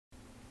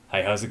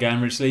Hey, how's it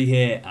going? Rich Lee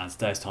here, and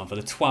today it's time for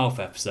the 12th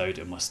episode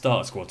of my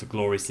Start Squad to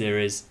Glory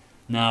series.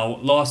 Now,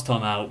 last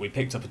time out we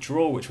picked up a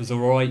draw, which was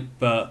alright,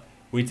 but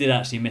we did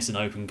actually miss an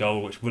open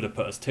goal, which would have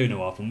put us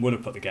 2-0 up and would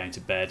have put the game to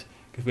bed,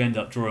 because we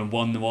ended up drawing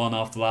 1-1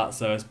 after that,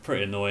 so it's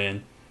pretty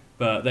annoying.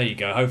 But there you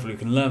go, hopefully we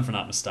can learn from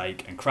that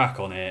mistake and crack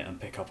on here and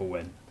pick up a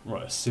win.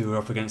 Right, let's see who we're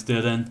up against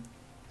here then.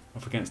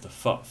 Up against the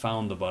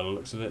founder by the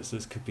looks of it, so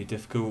this could be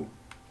difficult.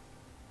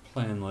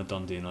 Playing my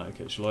Dundee United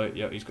kit, shall I?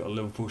 Yep, he's got a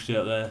Liverpool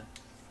shirt there.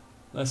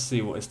 Let's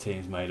see what his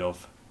team's made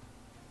of.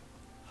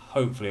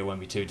 Hopefully it won't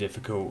be too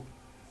difficult.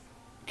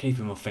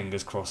 Keeping my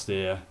fingers crossed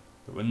here,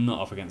 but we're not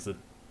up against a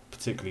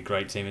particularly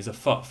great team. He's a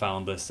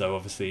founder, so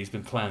obviously he's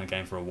been playing the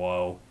game for a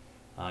while,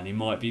 and he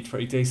might be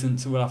pretty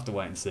decent, so we'll have to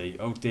wait and see.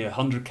 Oh dear,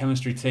 100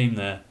 chemistry team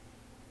there.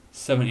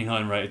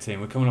 79 rated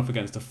team. We're coming up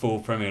against a full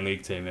Premier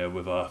League team here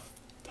with a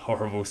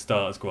horrible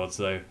starter squad,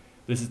 so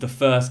this is the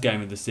first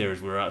game of the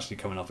series where we're actually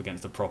coming up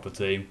against a proper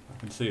team. I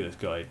can see this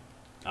guy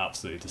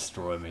absolutely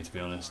destroying me, to be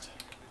honest.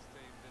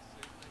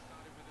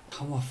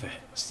 Come off it,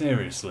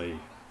 seriously.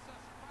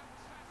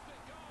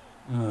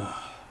 Nah,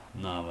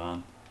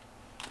 man.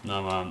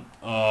 Nah, man.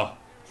 Oh,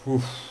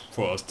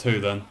 thought it was 2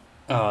 then.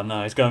 Oh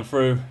no, he's going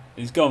through.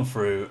 He's gone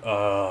through.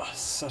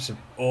 Such an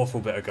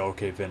awful bit of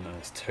goalkeeping, and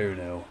it's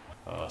 2-0.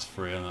 Oh, that's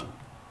 3, isn't it?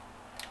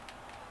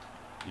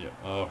 Yeah.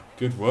 Oh,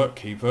 good work,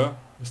 keeper.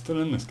 We're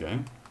still in this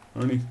game.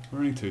 We're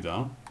only 2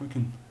 down. We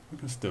can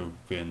still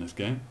be in this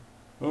game.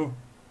 Oh.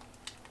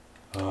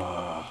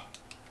 Ah.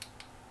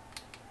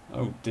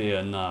 Oh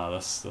dear, nah,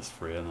 that's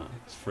 3, isn't it?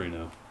 It's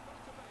 3-0.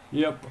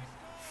 Yep,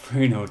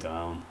 3-0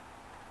 down.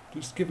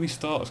 Just give me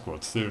starter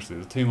squads, seriously,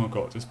 the team I've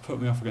got, just put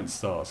me up against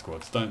starter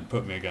squads. Don't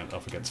put me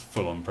up against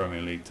full-on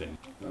Premier League team.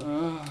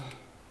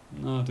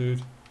 Nah,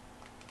 dude.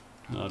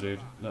 Nah, dude,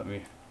 let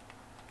me...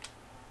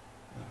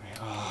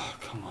 Oh,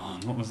 come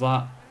on, what was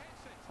that?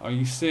 Are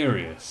you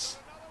serious?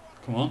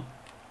 Come on.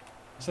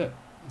 That's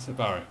it,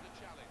 Barry.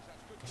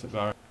 That's it,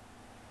 Barry.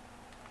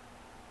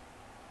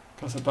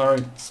 That's it,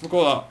 Barry.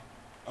 Score that.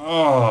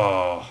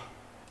 Oh,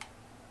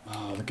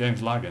 the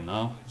game's lagging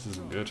now. This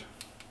isn't good.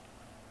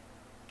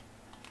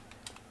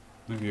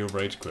 Maybe you'll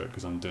rage quit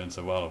because I'm doing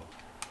so well.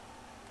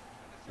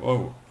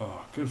 Whoa,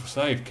 oh, good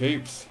save,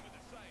 Keeps.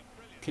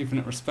 Keeping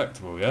it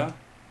respectable, yeah?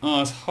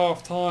 Oh, it's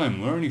half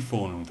time. We're only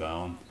 4-0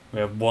 down. We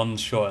had 1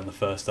 shot in the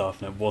first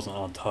half and it wasn't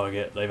on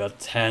target. They've had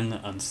 10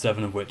 and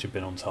 7 of which have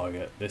been on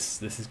target.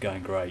 This is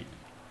going great.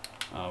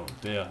 Oh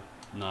dear.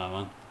 No,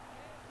 man.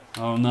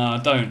 Oh no,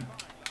 don't.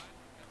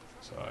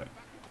 Sorry.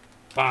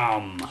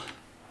 Bam!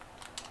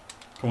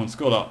 Come on,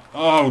 score that.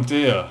 Oh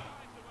dear.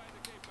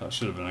 That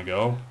should have been a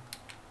goal.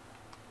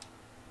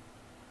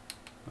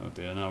 Oh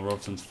dear, now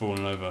Robson's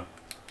falling over.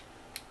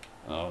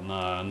 Oh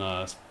no,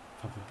 that's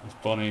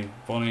Bonnie.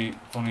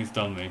 Bonnie's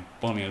done me.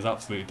 Bonnie has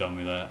absolutely done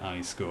me there, and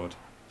he scored.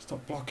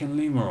 Stop blocking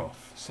Lima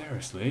off.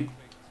 Seriously?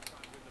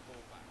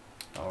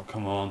 Oh,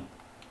 come on.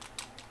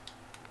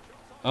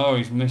 Oh,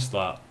 he's missed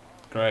that.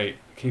 Great.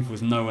 Keeper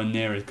was nowhere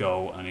near his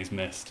goal, and he's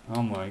missed.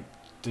 Oh my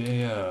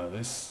dear,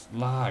 this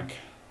lag.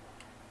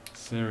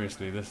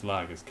 Seriously, this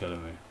lag is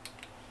killing me.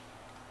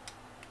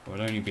 I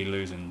would only be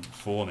losing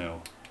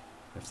 4-0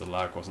 if the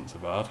lag wasn't so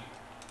bad.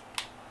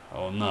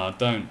 Oh no,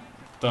 don't.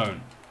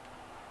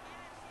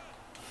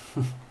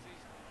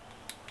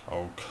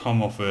 Oh,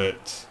 come off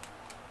it.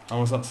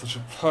 How was that such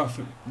a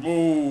perfect...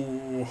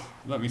 Whoa!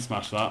 Let me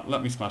smash that.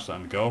 Let me smash that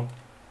in the goal.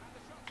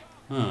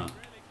 Huh.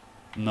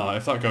 No,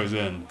 if that goes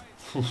in...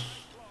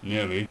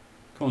 Nearly.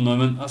 Come on,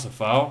 Norman. That's a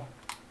foul.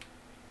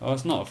 Oh,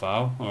 it's not a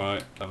foul.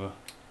 Alright, whatever.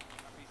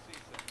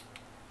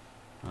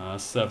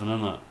 7,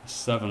 isn't it?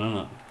 7, isn't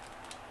it?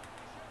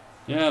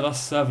 Yeah, that's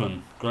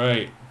 7.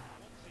 Great.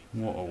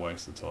 What a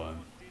waste of time.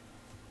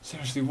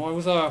 Seriously, why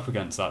was I up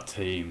against that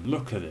team?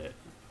 Look at it.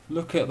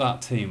 Look at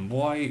that team.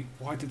 Why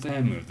did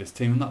they move this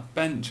team? And that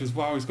bench as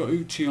well. He's got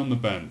Uchi on the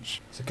bench.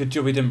 It's a good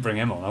job we didn't bring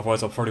him on.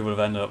 Otherwise I probably would have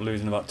ended up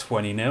losing about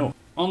 20-0.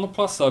 On the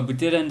plus side, we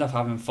did end up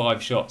having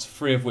 5 shots,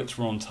 3 of which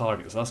were on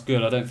target, so that's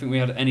good. I don't think we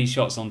had any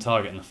shots on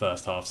target in the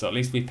first half, so at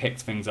least we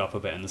picked things up a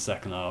bit in the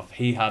second half.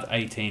 He had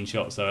 18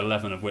 shots, so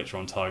 11 of which were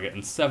on target,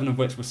 and 7 of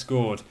which were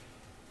scored.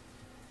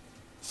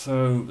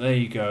 So, there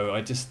you go. I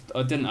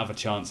didn't have a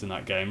chance in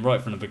that game.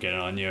 Right from the beginning,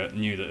 I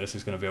knew that this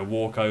was going to be a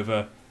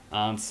walkover,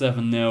 and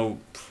 7-0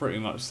 pretty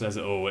much says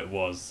it all. It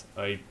was.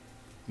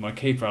 My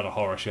keeper had a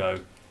horror show.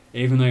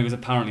 Even though he was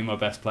apparently my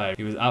best player,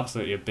 he was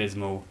absolutely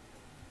abysmal.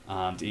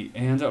 And he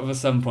ended up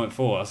with a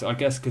 7.4, I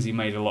guess because he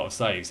made a lot of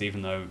saves,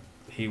 even though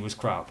he was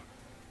crap.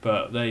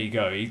 But there you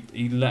go,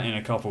 he let in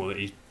a couple that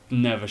he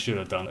never should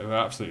have done. They were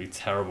absolutely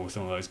terrible,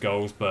 some of those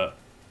goals, but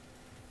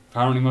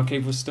apparently my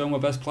keeper was still my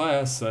best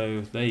player, so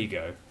there you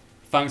go.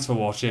 Thanks for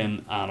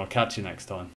watching, and I'll catch you next time.